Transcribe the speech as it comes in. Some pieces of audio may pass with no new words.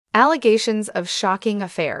Allegations of shocking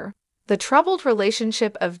affair. The troubled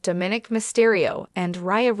relationship of Dominik Mysterio and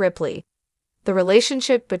Rhea Ripley. The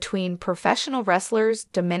relationship between professional wrestlers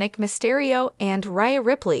Dominik Mysterio and Rhea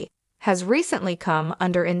Ripley has recently come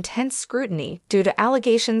under intense scrutiny due to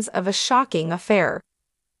allegations of a shocking affair.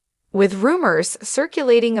 With rumors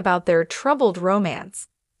circulating about their troubled romance,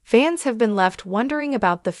 fans have been left wondering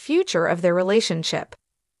about the future of their relationship.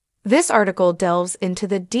 This article delves into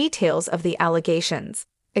the details of the allegations,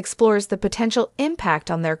 explores the potential impact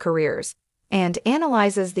on their careers, and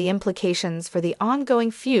analyzes the implications for the ongoing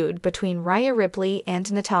feud between Rhea Ripley and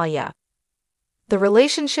Natalya. The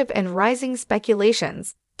relationship and rising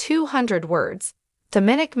speculations, 200 words.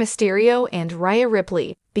 Dominik Mysterio and Rhea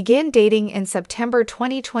Ripley began dating in September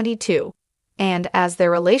 2022, and as their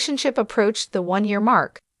relationship approached the one-year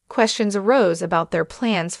mark, questions arose about their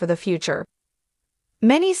plans for the future.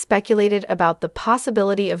 Many speculated about the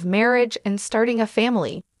possibility of marriage and starting a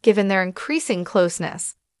family, given their increasing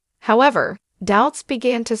closeness. However, doubts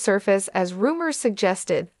began to surface as rumors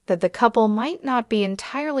suggested that the couple might not be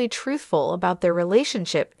entirely truthful about their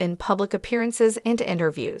relationship in public appearances and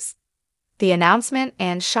interviews. The announcement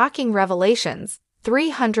and shocking revelations,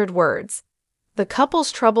 300 words. The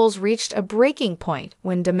couple's troubles reached a breaking point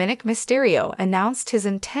when Dominik Mysterio announced his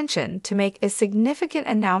intention to make a significant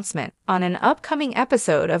announcement on an upcoming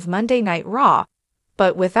episode of Monday Night RAW,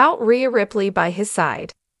 but without Rhea Ripley by his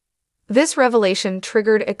side. This revelation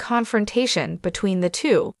triggered a confrontation between the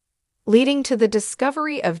two, leading to the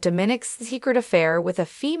discovery of Dominik's secret affair with a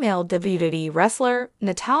female WWE wrestler,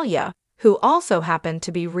 Natalya, who also happened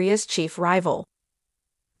to be Rhea's chief rival.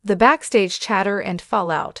 The backstage chatter and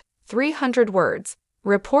fallout, 300 words.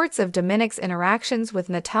 Reports of Dominik's interactions with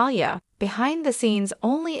Natalya behind the scenes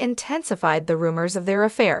only intensified the rumors of their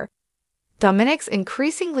affair. Dominik's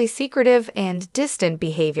increasingly secretive and distant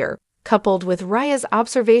behavior, coupled with Rhea's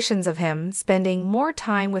observations of him spending more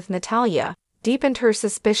time with Natalya, deepened her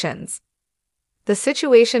suspicions. The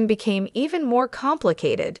situation became even more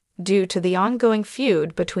complicated due to the ongoing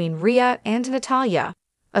feud between Rhea and Natalya,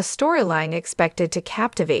 a storyline expected to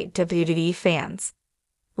captivate WWE fans.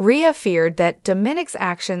 Rhea feared that Dominik's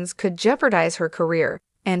actions could jeopardize her career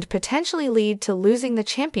and potentially lead to losing the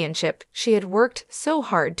championship she had worked so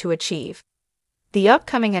hard to achieve. The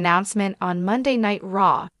upcoming announcement on Monday Night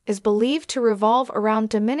RAW is believed to revolve around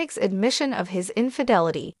Dominik's admission of his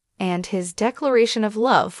infidelity and his declaration of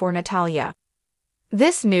love for Natalya.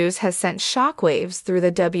 This news has sent shockwaves through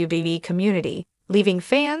the WWE community, leaving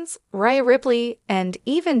fans, Rhea Ripley, and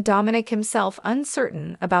even Dominik himself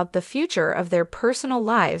uncertain about the future of their personal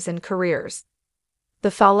lives and careers.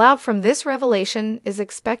 The fallout from this revelation is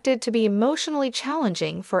expected to be emotionally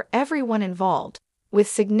challenging for everyone involved, with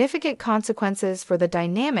significant consequences for the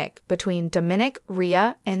dynamic between Dominik,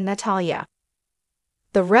 Rhea, and Natalya.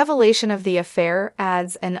 The revelation of the affair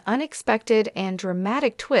adds an unexpected and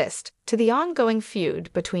dramatic twist to the ongoing feud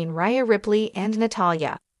between Rhea Ripley and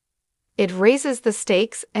Natalya. It raises the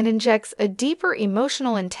stakes and injects a deeper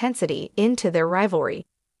emotional intensity into their rivalry.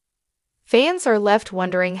 Fans are left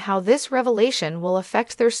wondering how this revelation will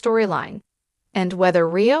affect their storyline, and whether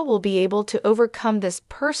Rhea will be able to overcome this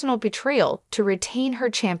personal betrayal to retain her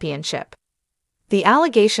championship. The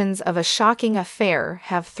allegations of a shocking affair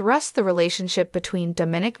have thrust the relationship between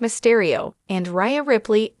Dominik Mysterio and Rhea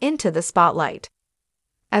Ripley into the spotlight.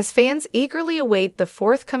 As fans eagerly await the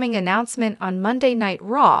forthcoming announcement on Monday Night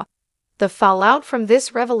RAW, the fallout from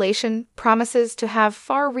this revelation promises to have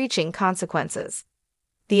far-reaching consequences.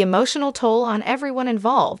 The emotional toll on everyone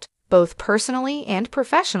involved, both personally and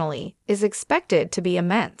professionally, is expected to be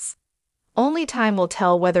immense. Only time will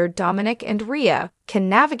tell whether Dominik and Rhea can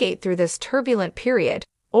navigate through this turbulent period,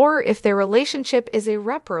 or if their relationship is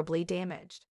irreparably damaged.